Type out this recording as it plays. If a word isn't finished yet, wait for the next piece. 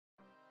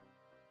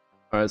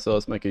All right, so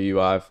let's make a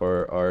UI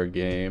for our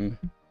game,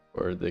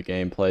 or the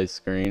gameplay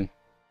screen.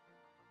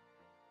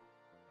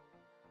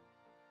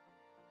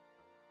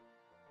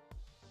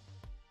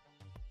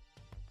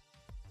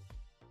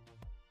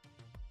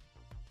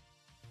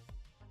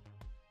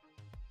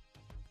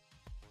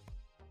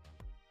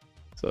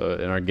 So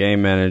in our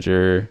game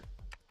manager,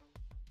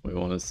 we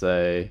want to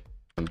say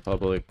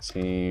public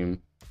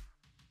team,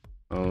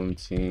 home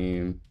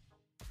team,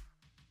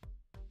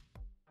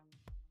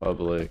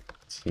 public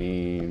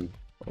team,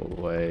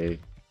 away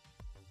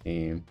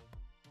team.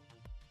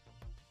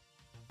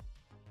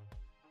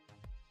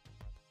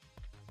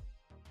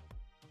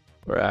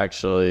 We're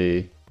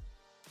actually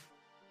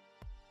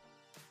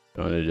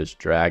going to just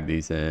drag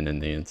these in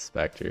the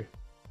inspector.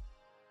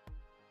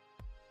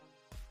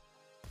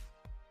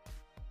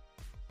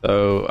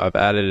 So I've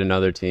added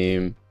another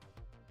team,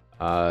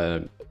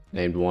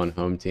 named one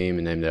home team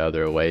and named the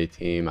other away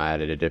team. I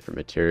added a different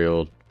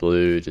material,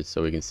 blue, just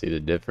so we can see the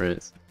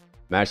difference.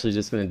 I'm actually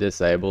just going to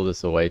disable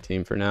this away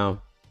team for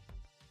now,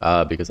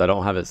 because I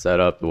don't have it set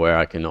up where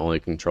I can only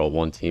control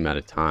one team at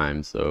a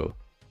time. So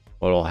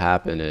what will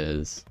happen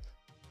is,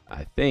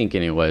 I think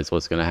anyways,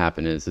 what's going to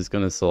happen is it's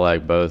going to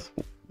select both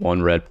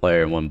one red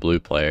player and one blue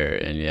player,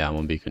 and yeah, I'm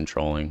going to be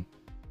controlling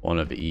one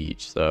of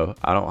each. So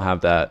I don't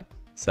have that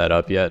set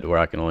up yet where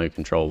I can only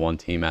control one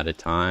team at a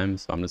time,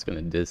 so I'm just going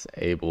to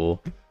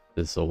disable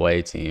this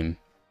away team.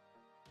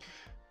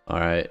 All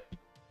right,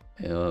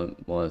 and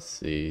let's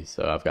see.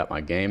 So I've got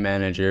my game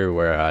manager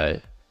where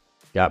I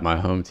got my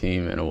home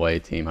team and away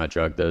team. I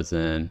drug those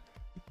in.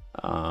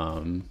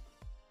 I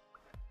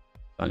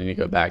need to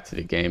go back to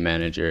the game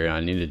manager.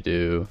 I need to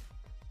do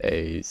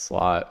a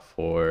slot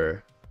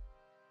for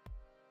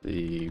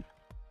the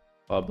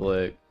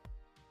public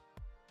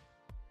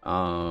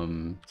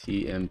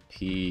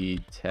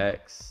TMP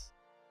text,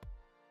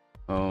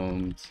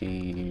 home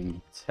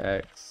team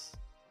text,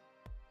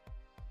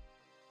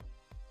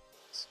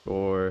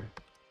 score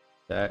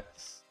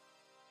text.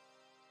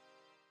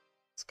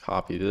 Let's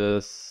copy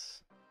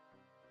this,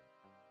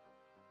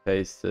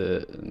 paste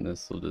it, and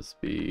this will just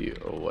be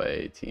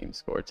away team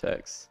score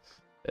text.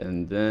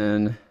 And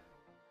then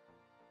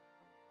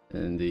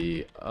in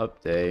the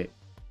update,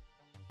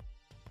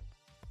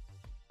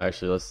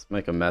 actually let's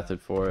make a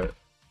method for it.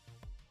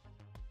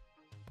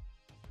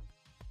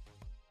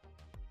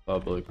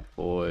 Public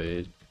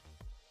void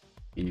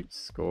keep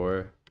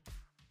score,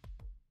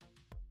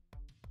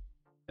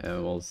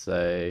 and we'll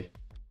say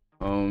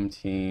home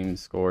team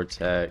score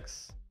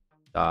text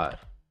dot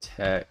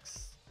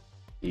text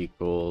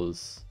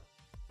equals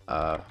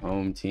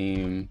home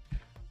team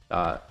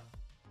dot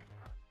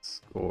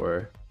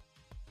score.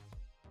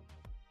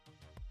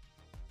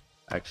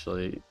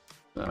 Actually,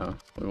 no,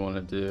 we want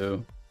to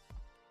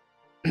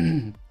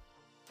do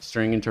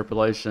string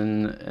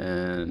interpolation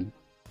and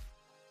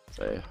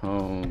say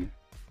home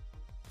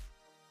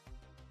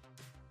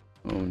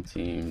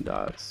team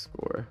dot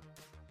score.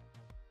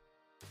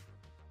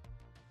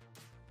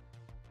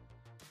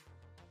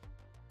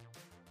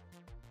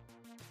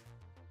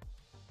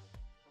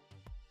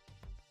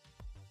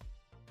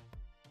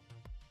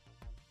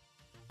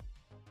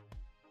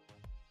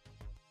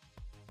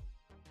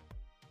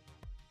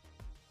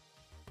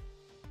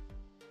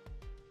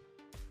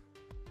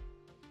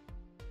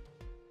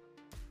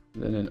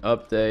 Then in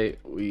update,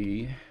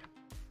 we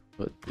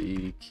put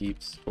the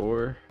keep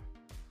score.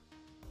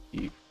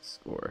 I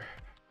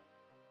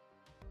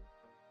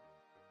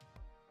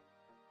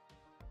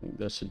think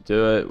that should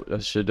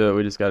do it.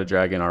 We just got to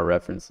drag in our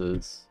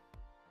references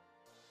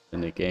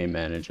in the game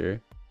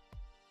manager.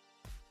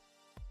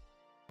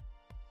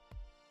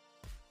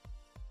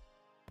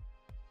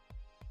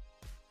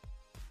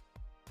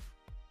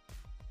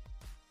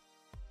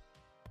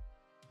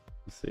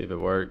 Let's see if it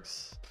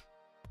works.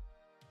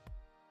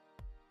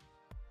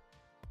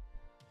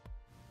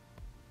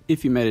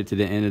 If you made it to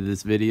the end of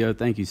this video,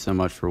 thank you so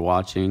much for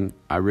watching.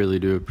 I really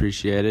do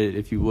appreciate it.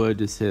 If you would,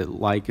 just hit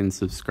like and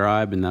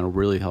subscribe, and that'll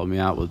really help me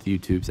out with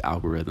YouTube's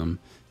algorithm.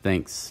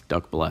 Thanks.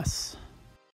 Duck bless.